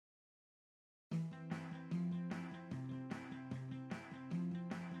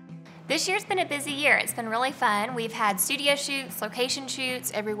This year's been a busy year. It's been really fun. We've had studio shoots, location shoots.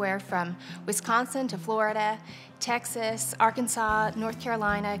 Everywhere from Wisconsin to Florida, Texas, Arkansas, North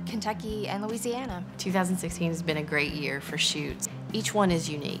Carolina, Kentucky, and Louisiana. 2016 has been a great year for shoots. Each one is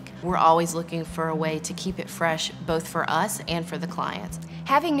unique. We're always looking for a way to keep it fresh, both for us and for the clients.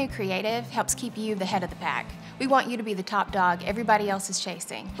 Having new creative helps keep you the head of the pack. We want you to be the top dog everybody else is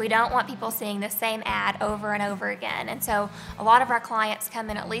chasing. We don't want people seeing the same ad over and over again, and so a lot of our clients come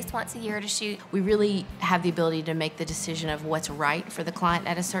in at least once a year to shoot. We really have the ability to make the decision of what's right for the client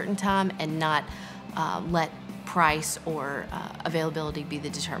at a certain time and not let price or availability be the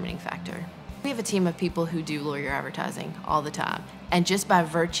determining factor. We have a team of people who do lawyer advertising all the time. And just by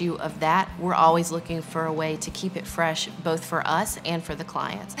virtue of that, we're always looking for a way to keep it fresh, both for us and for the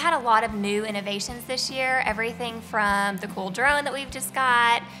clients. We've had a lot of new innovations this year, everything from the cool drone that we've just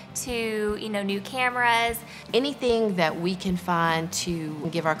got to new cameras. Anything that we can find to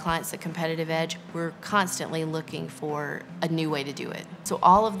give our clients a competitive edge, we're constantly looking for a new way to do it. So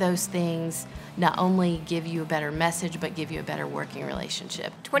all of those things not only give you a better message, but give you a better working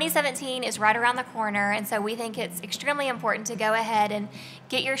relationship. 2017 is right around the corner, and so we think it's extremely important to go ahead and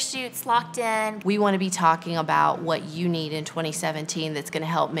get your shoots locked in. We want to be talking about what you need in 2017 that's going to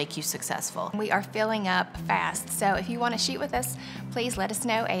help make you successful. We are filling up fast, so if you want to shoot with us, please let us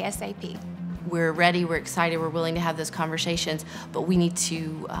know ASAP. We're ready, we're excited, we're willing to have those conversations, but we need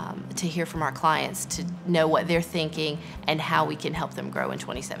to hear from our clients to know what they're thinking and how we can help them grow in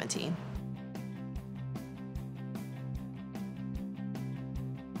 2017.